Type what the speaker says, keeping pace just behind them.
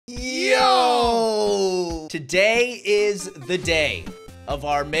Today is the day of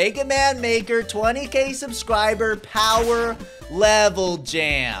our Mega Man Maker 20K subscriber power level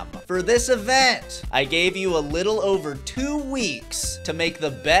jam. For this event, I gave you a little over 2 weeks to make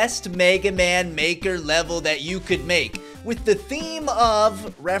the best Mega Man Maker level that you could make, with the theme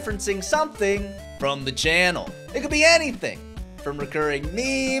of referencing something from the channel. It could be anything, from recurring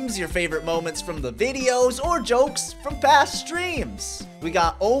memes, your favorite moments from the videos, or jokes from past streams. We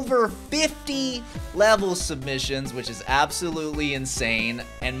got over 50 level submissions, which is absolutely insane.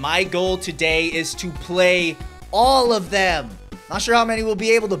 And my goal today is to play all of them. Not sure how many we'll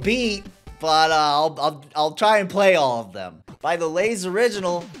be able to beat, but I'll try and play all of them. By the Lay's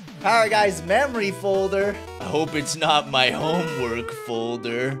Original Power Guys memory folder. I hope it's not my homework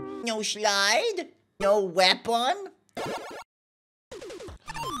folder. No slide, no weapon.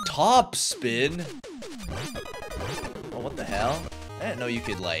 Top spin? Oh, what the hell? I didn't know you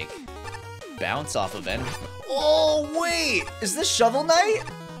could, like, bounce off of enemies. Oh, wait! Is this Shovel Knight?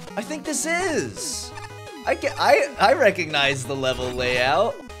 I think this is. I recognize the level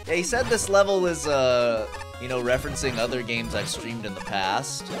layout. Yeah, he said this level is, you know, referencing other games I've streamed in the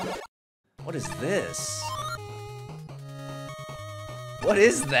past. What is this? What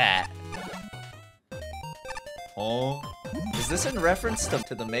is that? Oh. Is this in reference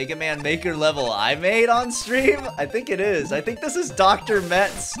to the Mega Man Maker level I made on stream? I think it is. I think this is Dr.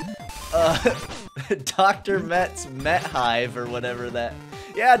 Met's, Dr. Met's Met Hive or whatever that.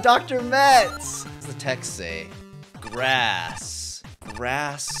 Yeah, Dr. Met's. What does the text say? Grass.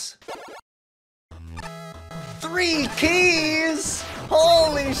 Grass. 3 keys!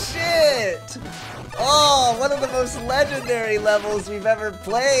 Holy shit! Oh, one of the most legendary levels we've ever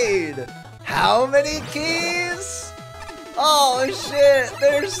played. How many keys? Oh shit,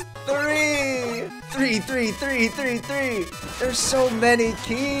 there's 3! 3. There's so many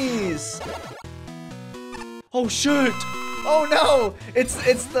keys. Oh shit! Oh no!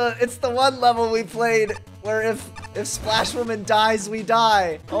 It's the one level we played where if Splash Woman dies, we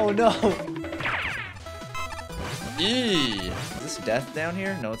die. Oh no. Eee. Is this death down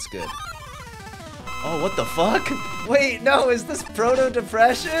here? No, it's good. Oh, what the fuck? Wait, no, is this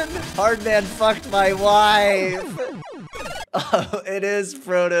proto-depression? Hardman fucked my wife. Oh, it is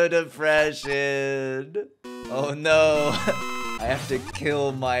proto-depression. Oh no, I have to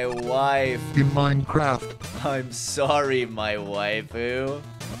kill my wife. In Minecraft. I'm sorry, my waifu.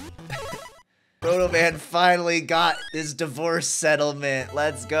 Proto-Man finally got his divorce settlement.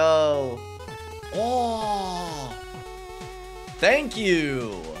 Let's go. Oh, thank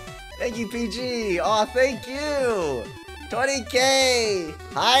you. Thank you, PG. Oh, thank you. 20K.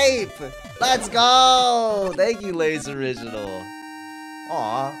 Hype. Let's go! Thank you, Lay's Original.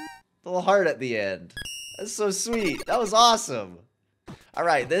 Aw, little heart at the end. That's so sweet. That was awesome.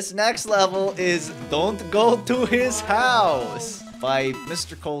 Alright, this next level is Don't Go to His House by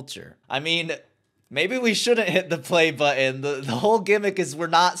Mr. Culture. I mean, maybe we shouldn't hit the play button. The whole gimmick is we're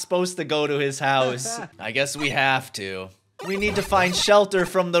not supposed to go to his house. I guess we have to. We need to find shelter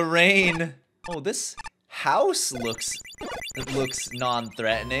from the rain. Oh, this house looks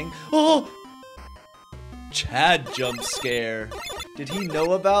non-threatening. Oh! Chad jump scare. Did he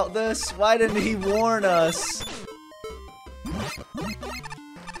know about this? Why didn't he warn us?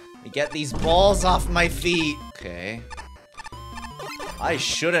 Get these balls off my feet. Okay. I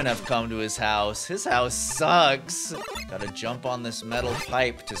shouldn't have come to his house. His house sucks. Gotta jump on this metal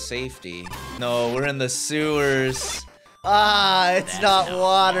pipe to safety. No, we're in the sewers. Ah, it's not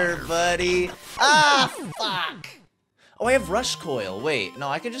water, buddy. Ah, fuck. Oh, I have rush coil. Wait, no,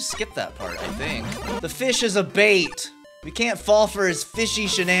 I can just skip that part, I think. The fish is a bait. We can't fall for his fishy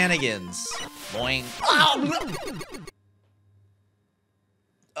shenanigans. Boing.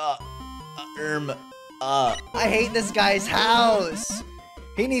 I hate this guy's house.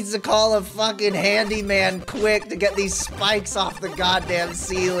 He needs to call a fucking handyman quick to get these spikes off the goddamn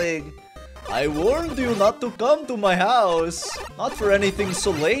ceiling. I warned you not to come to my house. Not for anything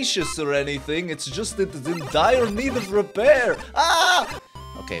salacious or anything. It's just that it's in dire need of repair. Ah!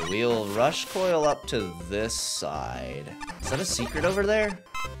 Okay, we'll rush coil up to this side. Is that a secret over there?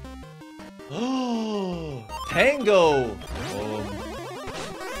 Oh, Tango!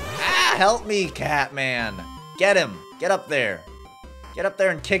 Ah, help me, Catman. Get him. Get up there. Get up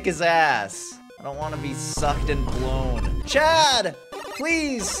there and kick his ass. I don't want to be sucked and blown. Chad!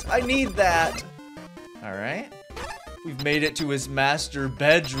 Please, I need that. All right. We've made it to his master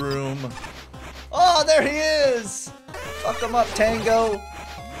bedroom. Oh, there he is. Fuck him up, Tango.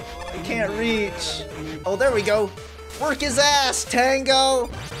 He can't reach. Oh, there we go. Work his ass, Tango.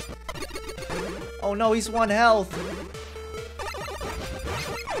 Oh no, he's 1 health.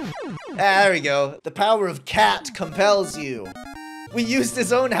 There we go. The power of cat compels you. We used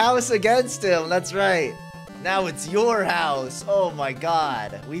his own house against him. That's right. Now it's your house. Oh my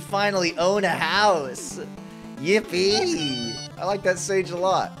god. We finally own a house. Yippee. I like that stage a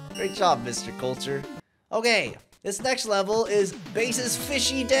lot. Great job, Mr. Culture. Okay. This next level is Bass's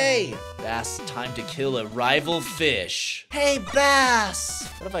Fishy Day. Bass, time to kill a rival fish. Hey, Bass!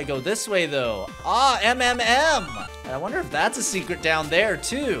 What if I go this way, though? Ah, MMM! And I wonder if that's a secret down there,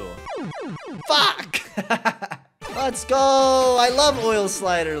 too. Fuck! Let's go! I love oil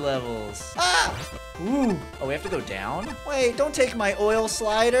slider levels. Ah! Ooh. Oh, we have to go down? Wait, don't take my oil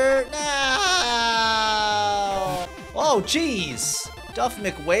slider. No! Oh, jeez! Duff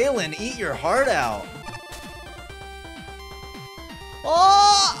McWhalen, eat your heart out.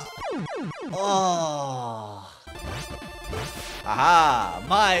 Oh! Oh! Aha!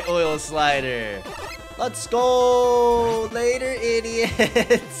 My oil slider! Let's go! Later,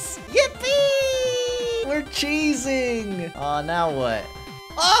 idiots! Yippee! We're cheesing! Now what?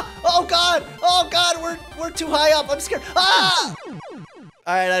 Ah! Oh god! Oh god! We're too high up! I'm scared! Ah!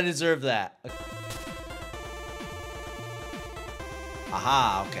 Alright, I deserve that.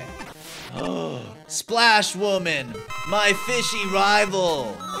 Aha, okay. Oh, Splash Woman, my fishy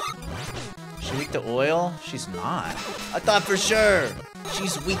rival. Is she weak to oil? She's not. I thought for sure.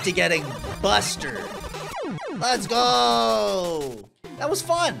 She's weak to getting busted. Let's go. That was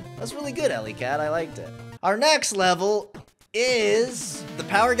fun. That was really good, Ellie Cat. I liked it. Our next level is the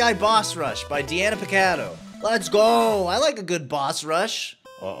Power Guy Boss Rush by Deanna Picado. Let's go. I like a good boss rush.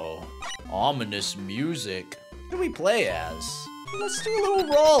 Uh-oh. Ominous music. Who do we play as? Let's do a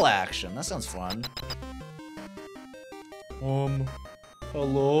little roll action. That sounds fun.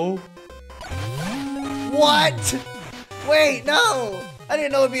 Hello? What? Wait, no! I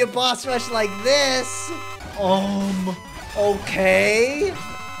didn't know it'd be a boss rush like this. Okay.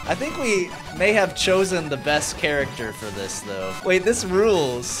 I think we may have chosen the best character for this, though. Wait, this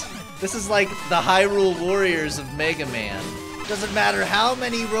rules. This is like the Hyrule Warriors of Mega Man. Doesn't matter how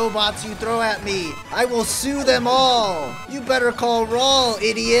many robots you throw at me, I will sue them all. You better call roll,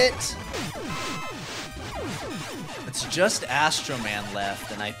 idiot. It's just Astro Man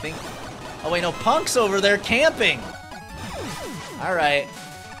left, and I think... Oh wait, no, Punk's over there camping. All right,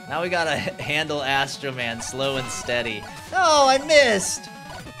 now we gotta handle Astro Man slow and steady. No, I missed.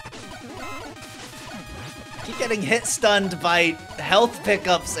 Keep getting hit stunned by health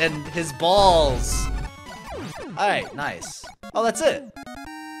pickups and his balls. All right, nice. Oh, that's it.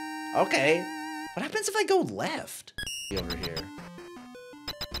 Okay. What happens if I go left? Over here.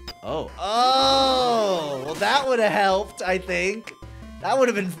 Oh. Oh, well that would have helped, I think. That would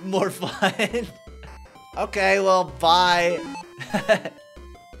have been more fun. Okay, well, bye.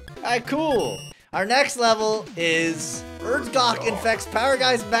 Alright, cool. Our next level is Urtgok infects Power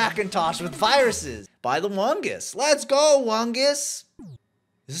Guy's Macintosh with viruses by the Wungus. Let's go, Wungus.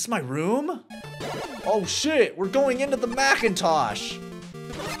 Is this my room? Oh shit, we're going into the Macintosh.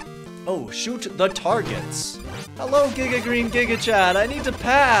 Oh, shoot the targets. Hello, Giga Green Giga Chad, I need to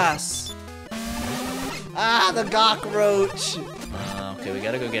pass. Ah, the Gok Roach. Okay, we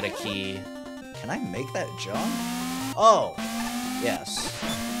gotta go get a key. Can I make that jump? Oh, yes.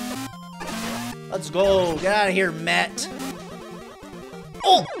 Let's go, get out of here, Met.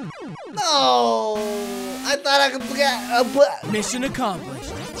 Oh, no. I thought I could get mission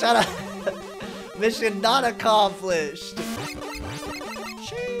accomplished. Shut up. Mission not accomplished.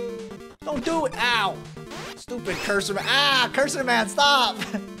 Don't do it. Ow. Stupid Cursor Man. Ah, Cursor Man, stop.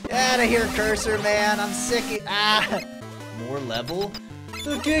 Get out of here, Cursor Man. I'm sick of... Ah. More level?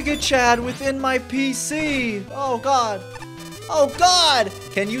 The Giga Chad within my PC. Oh, God. Oh, God.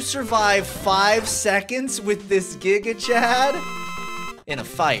 Can you survive 5 seconds with this Giga Chad? In a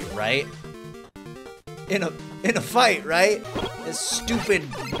fight, right? In a fight, right? This stupid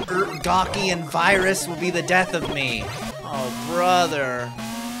urtgokian virus will be the death of me. Oh, brother.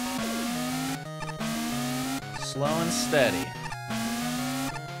 Slow and steady.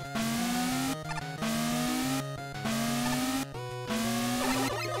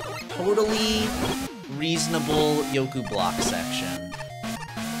 Totally reasonable Yoku block section.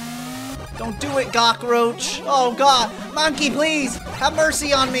 Don't do it, Gok Roach. Oh, God. Monkey, please. Have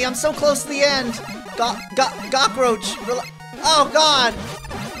mercy on me. I'm so close to the end. Gok Roach. Oh, God.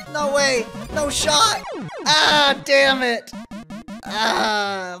 No way. No shot. Ah, damn it.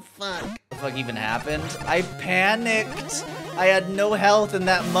 Ah, fuck. What the fuck even happened? I panicked. I had no health and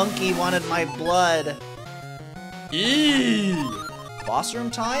that monkey wanted my blood. Eee. Boss room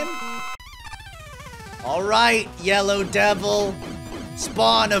time? All right, Yellow Devil.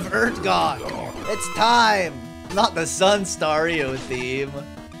 Spawn of Urtgok. It's time. Not the Sunstario theme.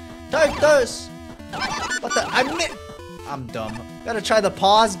 Take this! What the? I'm dumb. Gotta try the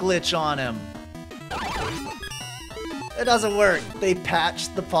pause glitch on him. It doesn't work. They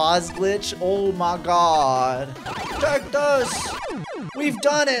patched the pause glitch. Oh my god. Take this! We've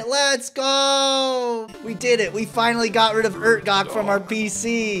done it! Let's go! We did it! We finally got rid of urtgok from our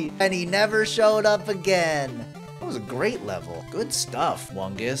PC! And he never showed up again. That was a great level. Good stuff,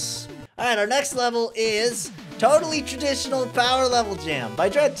 Wungus. Alright, our next level is Totally Traditional Power Level Jam by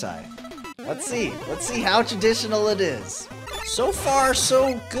Dreadtie. Let's see. Let's see how traditional it is. So far,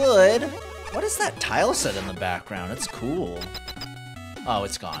 so good. What is that tile set in the background? It's cool. Oh,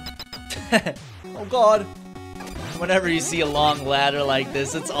 it's gone. Oh god. Whenever you see a long ladder like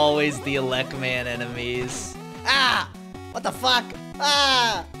this, it's always the Elecman enemies. Ah! What the fuck?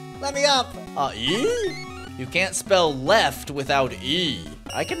 Ah! Let me up! E? You can't spell left without E.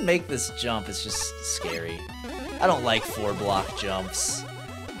 I can make this jump, it's just scary. I don't like 4-block jumps.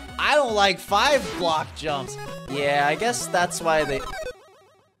 I don't like 5-block jumps. Yeah, I guess that's why they...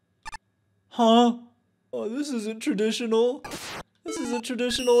 Huh? Oh, this isn't traditional. This isn't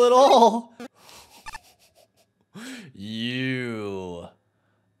traditional at all. You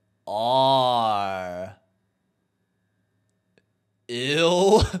are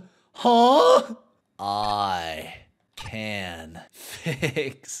ill, huh? I can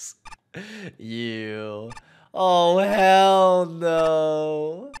fix you. Oh, hell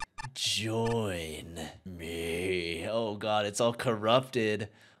no. Join me. Oh god, it's all corrupted.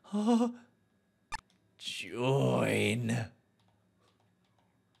 Join.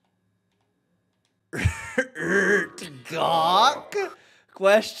 Urtgok?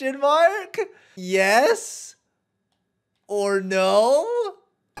 Question mark? Yes? Or no?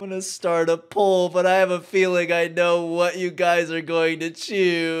 I'm gonna start a poll, but I have a feeling I know what you guys are going to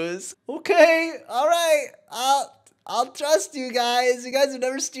choose. Okay, alright. I'll trust you guys. You guys have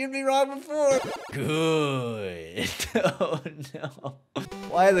never steered me wrong before. Good. Oh no.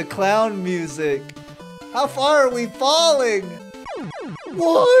 Why the clown music? How far are we falling?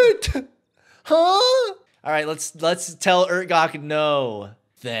 What? Huh? Alright, let's tell urtgok no.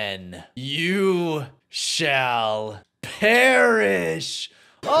 Then you shall perish.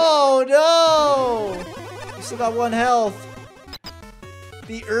 Oh no! You still got 1 health.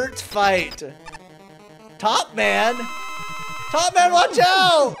 The Urt fight. Top man? Top man, watch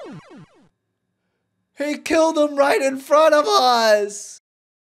out! He killed him right in front of us!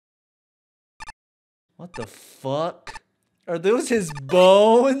 What the fuck? Are those his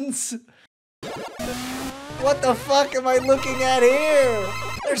bones? What the fuck am I looking at here?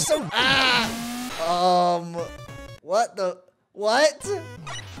 They're so... What the... What?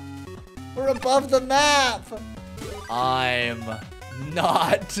 We're above the map! I'm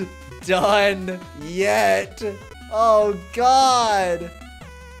not done yet. Oh god.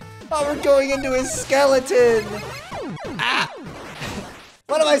 Oh, we're going into his skeleton. Ah!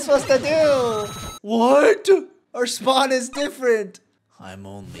 What am I supposed to do? What? Our spawn is different. I'm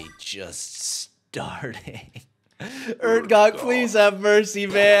only just starting. urtgok, please have mercy,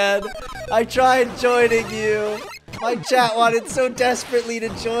 man. I tried joining you. My chat wanted so desperately to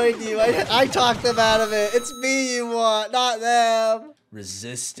join you. I talked them out of it. It's me you want, not them.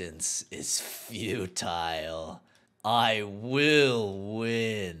 Resistance is futile. I will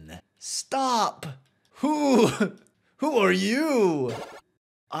win. Stop. Who are you?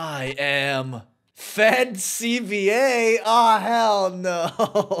 I am Fed CVA. Ah, hell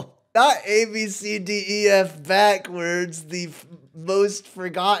no. Not ABCDEF backwards, the most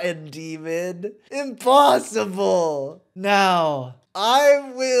forgotten demon. Impossible. Now,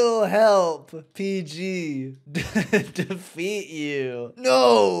 I will help PG defeat you.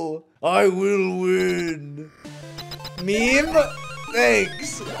 No, I will win. Meme?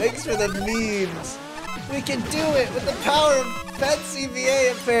 Thanks. Thanks for the memes. We can do it with the power of Fed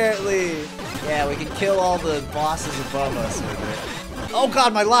CVA, apparently. Yeah, we can kill all the bosses above us with it. Oh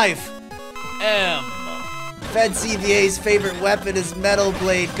god, my life! M. Fed CVA's favorite weapon is Metal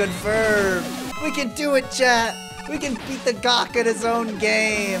Blade, confirmed. We can do it, chat. We can beat the gok at his own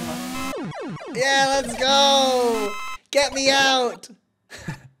game. Yeah, let's go. Get me out.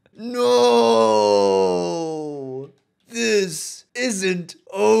 No. This isn't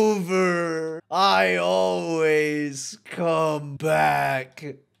over. I always come back.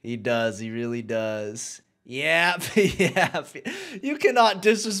 He does, he really does. Yep, yep. You cannot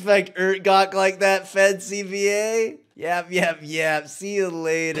disrespect urtgok like that, Fed CVA. Yep. See you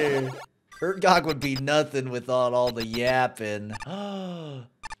later. urtgok would be nothing without all the yapping.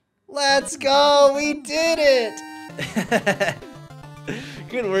 Let's go, we did it.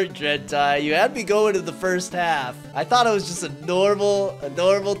 Good work, Dreadtie. You had me going to the first half. I thought it was just a normal,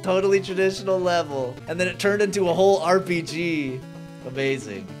 totally traditional level. And then it turned into a whole RPG.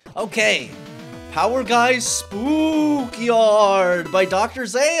 Amazing. Okay. Power Guy's Spookyard by Dr.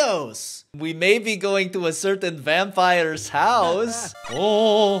 Zeos. We may be going to a certain vampire's house.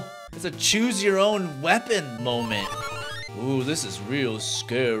 Oh, it's a choose your own weapon moment. Ooh, this is real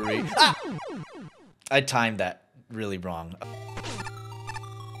scary. Ah! I timed that really wrong.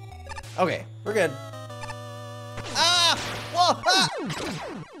 Okay, we're good. Ah! Whoa! Ah!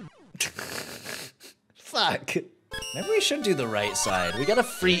 Fuck. Maybe we should do the right side. We got a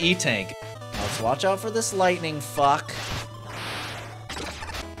free E-tank. Let's watch out for this lightning fuck.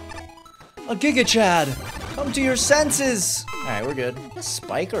 A Giga Chad! Come to your senses! Alright, we're good. A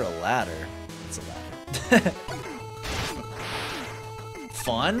spike or a ladder? It's a ladder.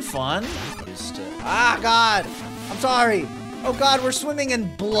 Fun, fun. Used to... Ah, God! I'm sorry! Oh, God, we're swimming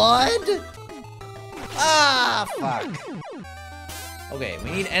in blood? Ah, fuck. Okay, we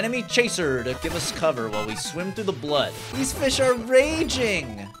need enemy chaser to give us cover while we swim through the blood. These fish are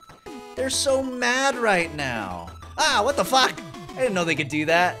raging! They're so mad right now. Ah, what the fuck? I didn't know they could do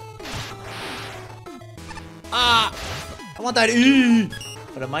that. Ah! I want that E!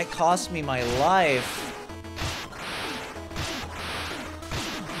 But it might cost me my life.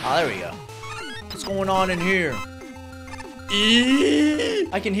 Ah, there we go. What's going on in here? E!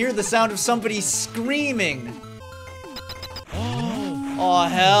 I can hear the sound of somebody screaming. Oh,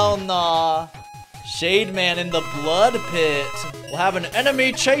 hell nah. Shade Man in the blood pit. We'll have an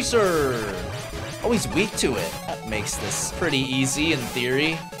enemy chaser. Oh, he's weak to it. That makes this pretty easy in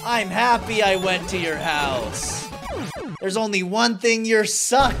theory. I'm happy I went to your house. There's only one thing you're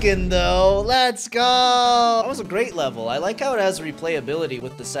sucking, though. Let's go. That was a great level. I like how it has replayability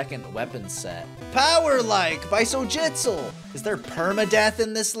with the second weapon set. Power Like by SOJITZL. Is there permadeath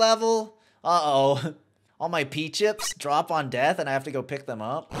in this level? Uh-oh. All my P-chips drop on death and I have to go pick them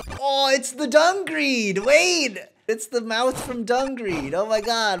up. Oh, it's the Dungreed. Wait. It's the mouth from Dungreed. Oh my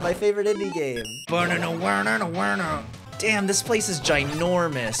god, my favorite indie game. Damn, this place is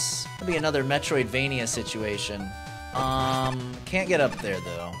ginormous. That'd be another Metroidvania situation. Can't get up there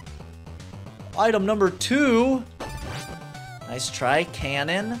though. Item number 2. Nice try,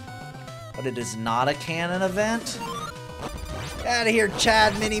 cannon. But it is not a cannon event. Get out of here,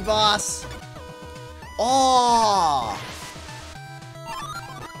 Chad mini boss. Oh!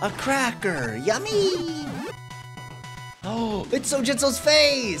 A cracker, yummy! Oh, it's SOJITZL's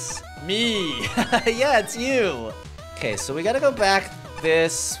face! Me! Yeah, it's you! Okay, so we gotta go back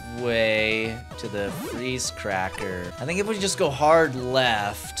this way to the freeze cracker. I think if we just go hard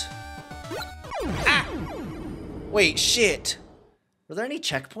left... Ah! Wait, shit! Were there any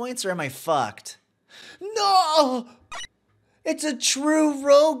checkpoints or am I fucked? No! It's a true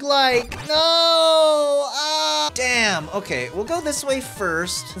roguelike! No! Ah! Damn, okay, we'll go this way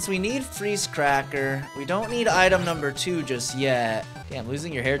first. Since we need freeze cracker, we don't need item number 2 just yet. Damn,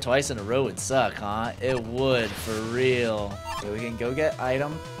 losing your hair twice in a row would suck, huh? It would, for real. Okay, we can go get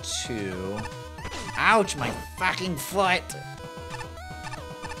item 2. Ouch, my fucking foot!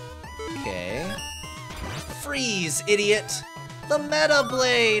 Okay. Freeze, idiot! The Meta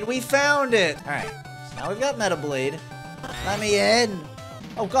Blade! We found it! Alright, so now we've got Meta Blade. Let me in!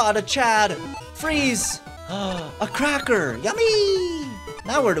 Oh god, a Chad! Freeze! A cracker! Yummy!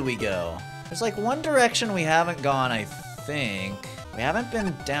 Now where do we go? There's like one direction we haven't gone, I think. We haven't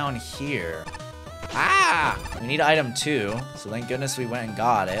been down here. Ah! We need item 2, so thank goodness we went and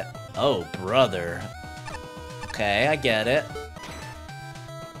got it. Oh, brother. Okay, I get it.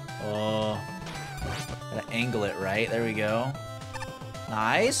 Oh. Gotta angle it right. There we go.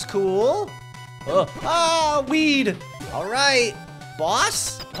 Nice, cool. Oh, ah, weed! Alright,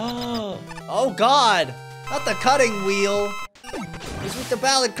 boss? Oh god! Not the cutting wheel! It's with the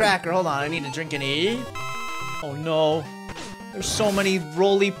ballad cracker. Hold on, I need to drink an E. Oh no. There's so many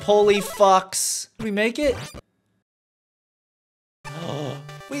roly-poly fucks. Did we make it?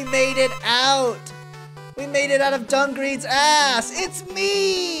 We made it out! We made it out of Dungreed's ass! It's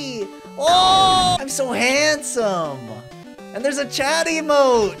me! Oh! I'm so handsome! And there's a chat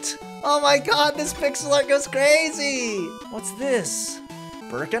emote! Oh my god, this pixel art goes crazy! What's this?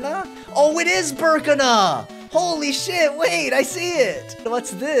 Burkina? Oh, it is Burkina! Holy shit, wait, I see it!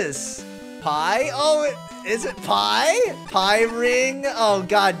 What's this? Pie? Oh, is it pie? Pie ring? Oh,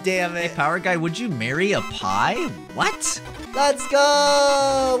 god damn it. Hey, Power Guy, would you marry a pie? What? Let's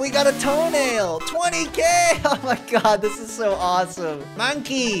go! We got a toenail! 20K! Oh my god, this is so awesome.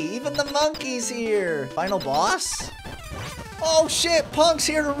 Monkey! Even the monkey's here! Final boss? Oh shit, Punk's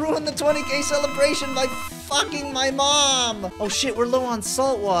here to ruin the 20K celebration by fucking my mom. Oh shit, we're low on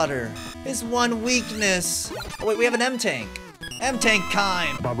salt water. His one weakness. Oh wait, we have an M-Tank. M-Tank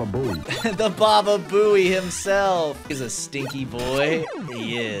kind. Baba Booey. The Baba Booey himself. He's a stinky boy.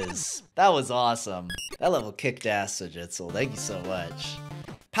 He is. That was awesome. That level kicked ass, SOJITZL. Thank you so much.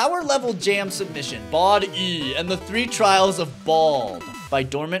 Power level jam submission. Bod E and the 3 trials of Bald by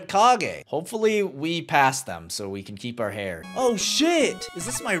Dormant Kage. Hopefully we pass them so we can keep our hair. Oh shit! Is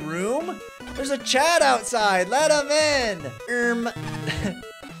this my room? There's a Chad outside. Let him in.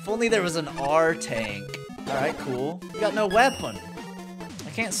 If only there was an R tank. Alright, cool. You got no weapon.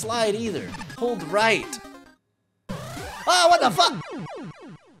 I can't slide either. Hold right. Oh, what the fuck?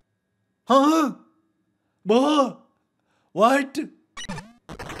 Huh? What?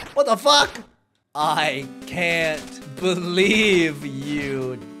 What the fuck? I can't believe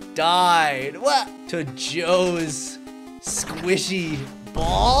you died. What? To Joe's squishy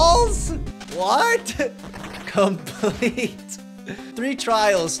balls? What? Complete 3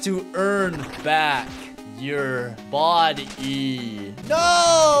 trials to earn back your body.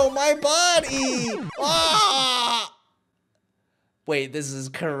 No, my body. Ah! Wait, this is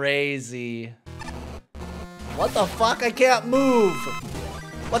crazy. What the fuck? I can't move.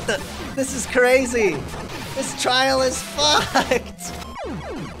 What the? This is crazy. This trial is fucked.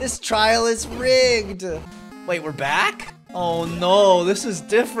 This trial is rigged. Wait, we're back? Oh no, this is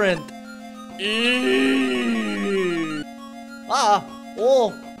different. Ah,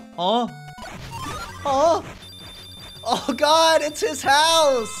 oh, huh? Oh, oh God, it's his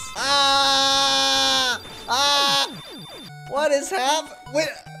house. What is happening? Wait,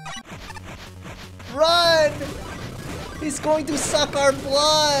 run. He's going to suck our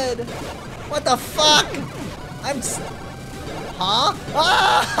blood. What the fuck? Huh?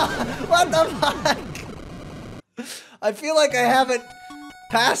 Ah! What the fuck? I feel like I haven't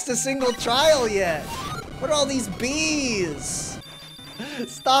passed a single trial yet. What are all these bees?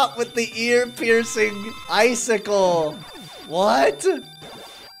 Stop with the ear-piercing icicle. What?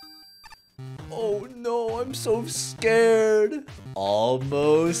 Oh no, I'm so scared.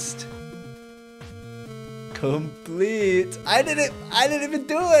 Almost complete. I didn't even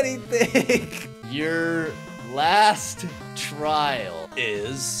do anything. Your last trial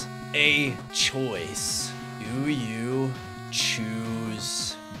is a choice. Do you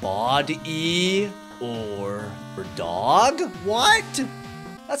choose body or dog? What?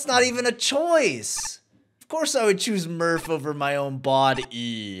 That's not even a choice. Of course I would choose Merf over my own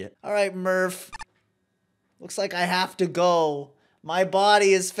body. All right, Merf. Looks like I have to go. My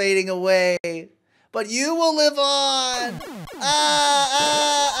body is fading away. But you will live on!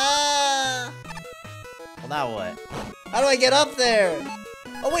 Well, now what? How do I get up there?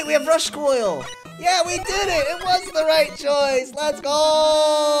 Oh wait, we have rush coil! Yeah, we did it! It was the right choice! Let's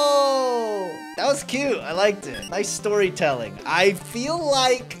go! That was cute, I liked it. Nice storytelling. I feel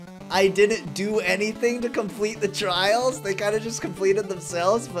like I didn't do anything to complete the trials. They kind of just completed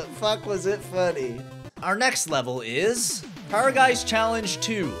themselves, but fuck was it funny. Our next level is Power Guys Challenge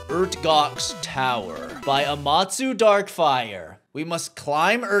 2, Urtgok's Tower by Amatsu Darkfire. We must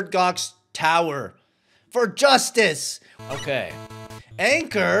climb Urtgok's Tower for justice. Okay.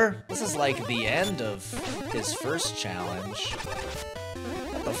 Anchor. This is like the end of his first challenge.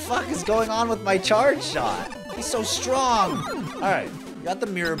 What the fuck is going on with my charge shot? He's so strong. All right, got the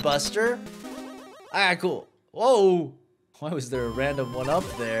mirror buster. All right, cool. Whoa. Why was there a random one up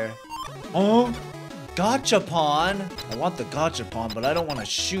there? Oh. Gachapon! I want the Gachapon, but I don't want to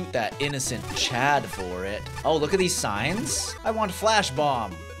shoot that innocent Chad for it. Oh, look at these signs. I want Flash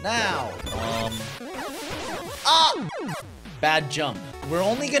Bomb. Now. Ah! Bad jump. We're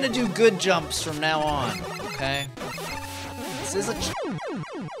only gonna do good jumps from now on, okay? This is a...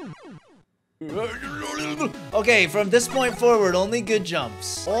 Okay, from this point forward, only good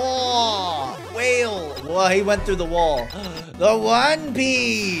jumps. Oh! Whale! Whoa, he went through the wall. The One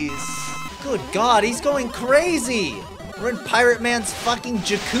Piece! Good God, he's going crazy! We're in Pirate Man's fucking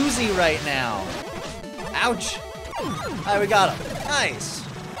jacuzzi right now. Ouch. Alright, we got him. Nice.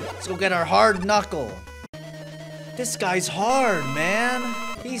 Let's go get our hard knuckle. This guy's hard, man.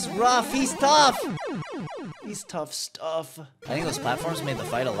 He's rough, he's tough. He's tough stuff. I think those platforms made the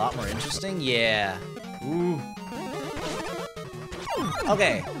fight a lot more interesting. Yeah. Ooh.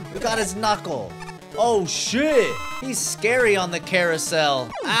 Okay, we got his knuckle. Oh shit! He's scary on the carousel.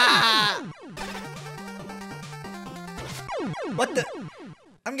 Ah! What the?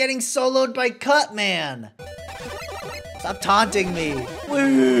 I'm getting soloed by Cutman. Stop taunting me.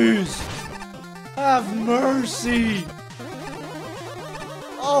 Please! Have mercy!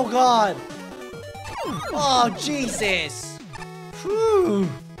 Oh god! Oh Jesus! Whew!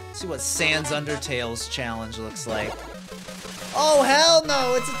 See what Sans Undertale's challenge looks like. Oh, hell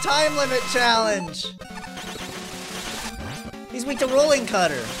no! It's a time limit challenge! He's weak to rolling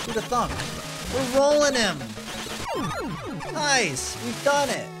cutter. Who'd have thunk? We're rolling him! Nice! We've done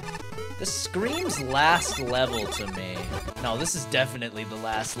it! This screams last level to me. No, this is definitely the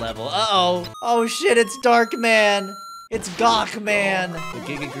last level. Uh-oh! Oh shit, it's Dark Man! It's Gok Man! The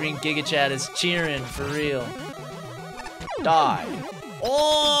Giga Green Giga Chat is cheering for real. Die.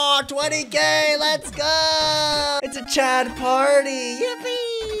 Oh, 20K, let's go! It's a Chad party,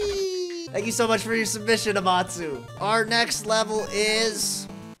 yippee! Thank you so much for your submission, Amatsu. Our next level is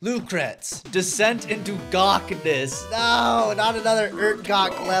Lucrets, Descent into Gokness. No, not another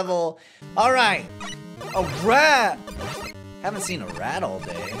urtgok level. All right, a rat. Haven't seen a rat all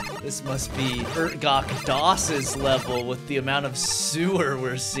day. This must be urtgok DOS's level with the amount of sewer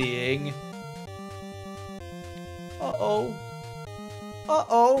we're seeing. Uh-oh.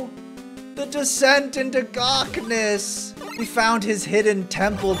 Uh-oh. The descent into Gokness. We found his hidden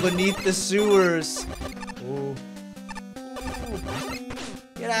temple beneath the sewers. Ooh.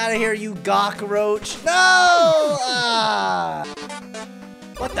 Get out of here, you Gok roach. No! Ah!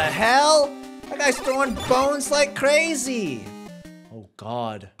 What the hell? That guy's throwing bones like crazy. Oh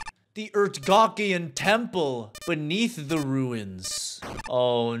God. The Urtgokian temple beneath the ruins.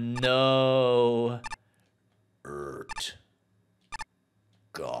 Oh no. Urtgok.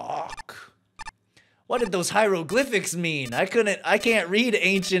 What did those hieroglyphics mean? I can't read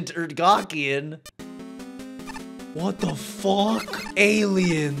ancient Urtgokian. What the fuck?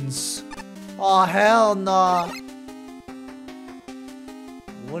 Aliens. Oh hell nah.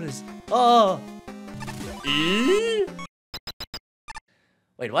 What is, oh.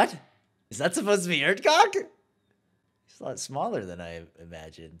 Wait, what? Is that supposed to be urtgok? It's a lot smaller than I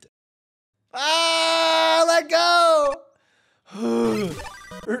imagined. Ah, let go!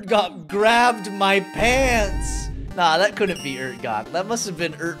 Urtgok grabbed my pants. Nah, that couldn't be urtgok. That must have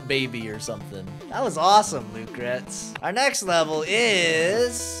been Urt Baby or something. That was awesome, Lucrets. Our next level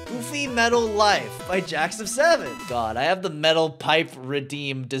is Goofy Metal Life by Jax of 7. God, I have the metal pipe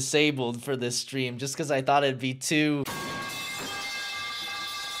redeem disabled for this stream just because I thought it'd be too...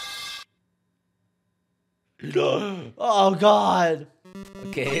 Oh God.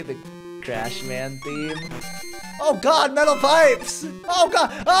 Okay, the Crash Man theme. Oh God, metal pipes! Oh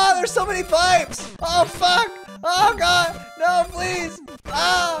God, oh, there's so many pipes! Oh fuck! Oh God, no please!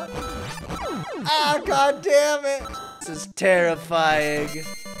 Ah! Ah, God damn it! This is terrifying.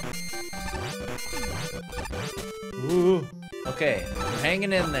 Ooh. Okay, we're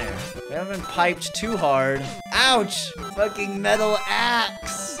hanging in there. We haven't been piped too hard. Ouch! Fucking metal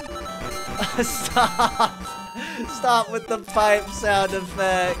axe! Stop! Stop with the pipe sound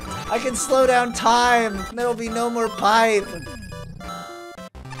effect. I can slow down time. There'll be no more pipe.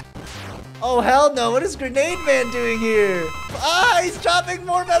 Oh hell no, what is Grenade Man doing here? Ah, he's dropping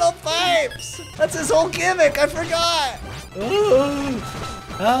more metal pipes! That's his whole gimmick, I forgot!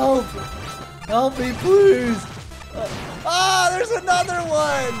 Help! Help me, please! Ah, there's another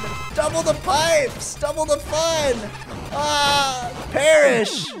one! Double the pipes! Double the fun! Ah,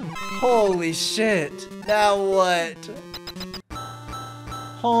 perish! Holy shit. Now what?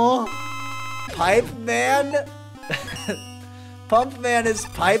 Huh? Pipe Man? Pump Man is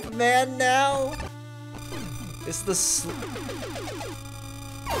Pipe Man now? It's the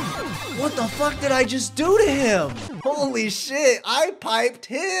What the fuck did I just do to him? Holy shit, I piped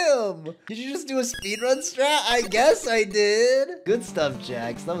him! Did you just do a speedrun strat? I guess I did. Good stuff,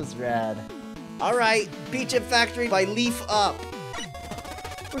 Jax. That was rad. Alright, Peach Factory by Leaf Up.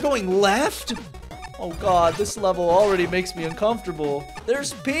 We're going left? Oh God, this level already makes me uncomfortable.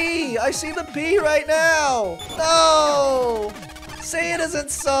 There's P! I see the P right now! No! Say it isn't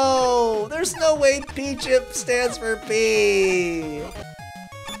so! There's no way P-Chip stands for P!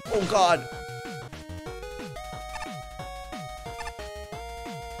 Oh God!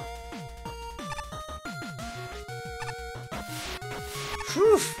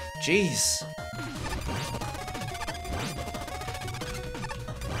 Whew! Jeez.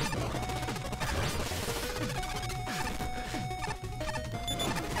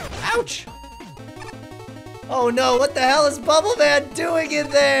 Ouch! Oh no, what the hell is Bubble Man doing in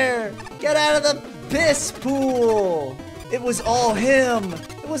there? Get out of the piss pool! It was all him!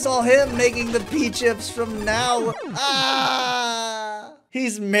 It was all him making the P-Chips from now. Ah!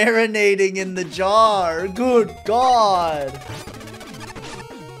 He's marinating in the jar. Good God!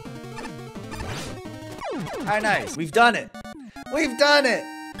 Alright, nice. We've done it. We've done it!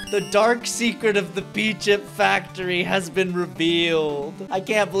 The dark secret of the P-Chip factory has been revealed. I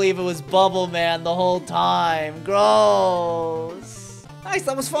can't believe it was Bubble Man the whole time. Gross. Nice,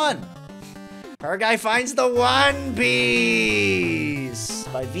 that was fun. Our guy finds the One Piece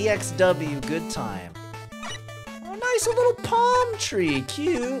by VXW. Good time. Oh, nice, a little palm tree.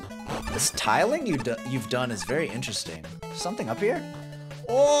 Cute. This tiling you've done is very interesting. Something up here?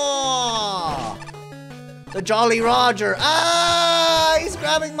 Oh! The Jolly Roger. Ah! He's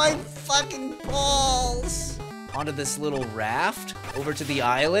grabbing my fucking balls. Onto this little raft. Over to the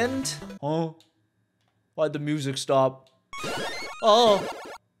island. Oh. Why'd the music stop? Oh.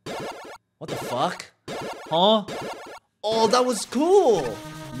 What the fuck? Huh? Oh, that was cool.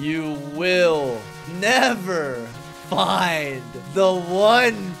 You will never find the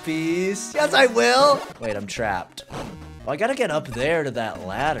One Piece. Yes, I will. Wait, I'm trapped. Well, I gotta get up there to that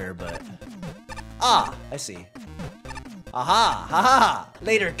ladder, but... Ah, I see. Aha, haha.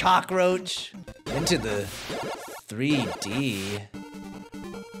 Later, cockroach. Into the 3D.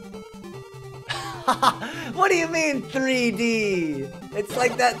 What do you mean 3D? It's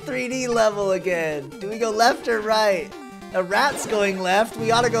like that 3D level again. Do we go left or right? The rat's going left.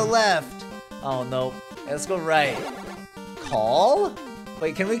 We ought to go left. Oh, no. Let's go right. Call?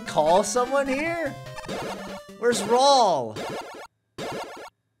 Wait, can we call someone here? Where's Rawl?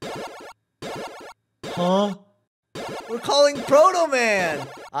 Huh? We're calling Proto Man.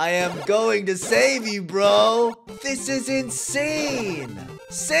 I am going to save you, bro. This is insane.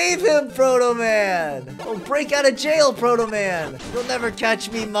 Save him, Proto Man. Oh, break out of jail, Proto Man. You'll never catch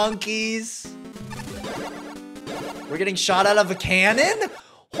me, monkeys. We're getting shot out of a cannon?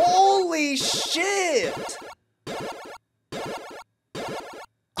 Holy shit.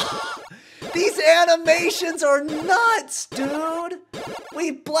 These animations are nuts, dude.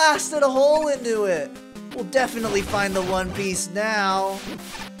 We blasted a hole into it. We'll definitely find the One Piece now.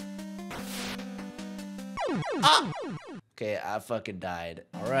 Ah! Okay, I fucking died.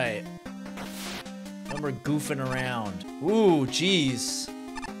 All right. When we're goofing around. Ooh, jeez.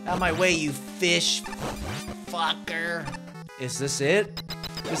 Out of my way, you fish fucker. Is this it?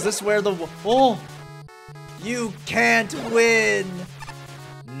 Is this where the... Oh! You can't win.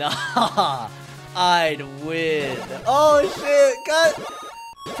 Nah, I'd win. Oh, shit. Cut.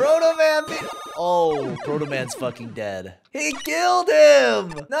 Proto Man beat... Oh, Proto Man's fucking dead. He killed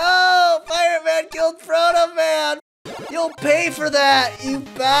him! No! Fireman killed Proto Man! You'll pay for that, you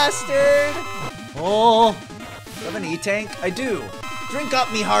bastard! Oh! Do I have an E-tank? I do. Drink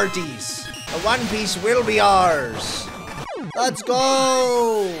up, me hearties. The One Piece will be ours. Let's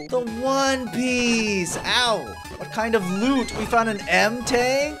go! The One Piece! Ow! What kind of loot? We found an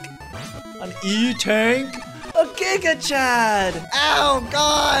M-tank? An E-tank? A Giga Chad! Ow,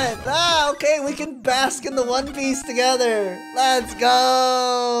 God! Ah, okay, we can bask in the One Piece together. Let's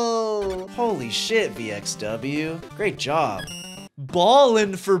go! Holy shit, VXW. Great job.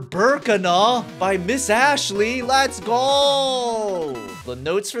 Ballin' for Burkina by Miss Ashley. Let's go! The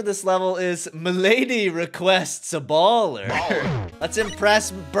notes for this level is Milady requests a baller. Let's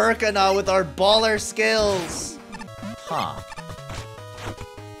impress Burkina with our baller skills. Huh.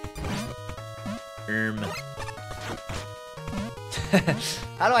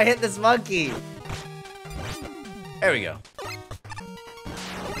 How do I hit this monkey? There we go.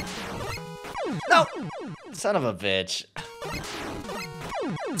 No! Son of a bitch.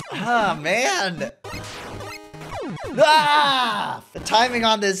 Ah, man! Ah! The timing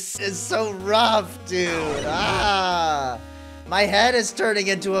on this is so rough, dude. Ah! My head is turning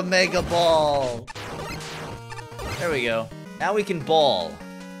into a mega ball. There we go. Now we can ball.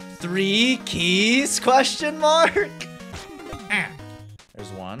 3 keys? Question mark?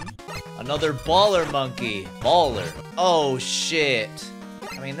 There's one. Another baller monkey. Baller. Oh, shit.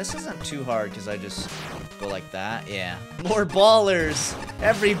 I mean, this isn't too hard because I just go like that. Yeah. More ballers.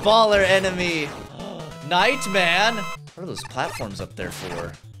 Every baller enemy. Nightman. What are those platforms up there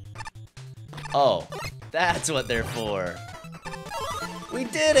for? Oh, that's what they're for. We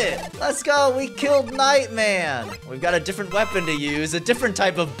did it. Let's go. We killed Nightman. We've got a different weapon to use. A different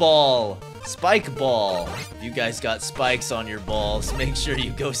type of ball. Spike ball. If you guys got spikes on your balls, make sure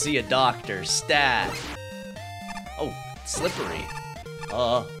you go see a doctor. Stat. Oh, slippery.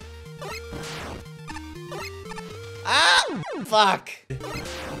 Ah! Fuck.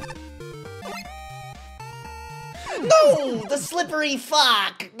 No! The slippery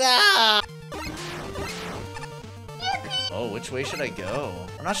fuck! Ah! Oh, which way should I go?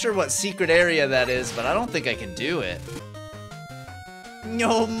 I'm not sure what secret area that is, but I don't think I can do it.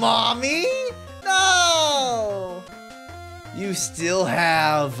 No, mommy? No! You still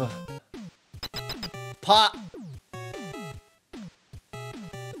have... Pop...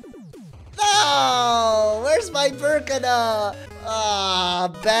 No! Where's my Burkina?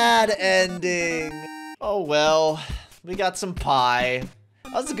 Ah, bad ending. Oh well, We got some pie.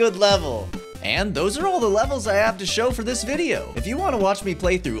 That was a good level. And those are all the levels I have to show for this video. If you want to watch me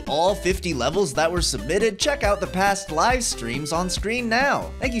play through all 50 levels that were submitted, check out the past live streams on screen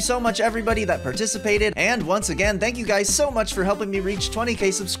now. Thank you so much everybody that participated, and once again, thank you guys so much for helping me reach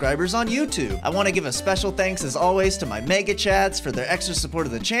 20k subscribers on YouTube. I want to give a special thanks as always to my Mega Chads for their extra support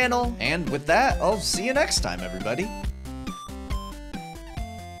of the channel, and with that, I'll see you next time everybody.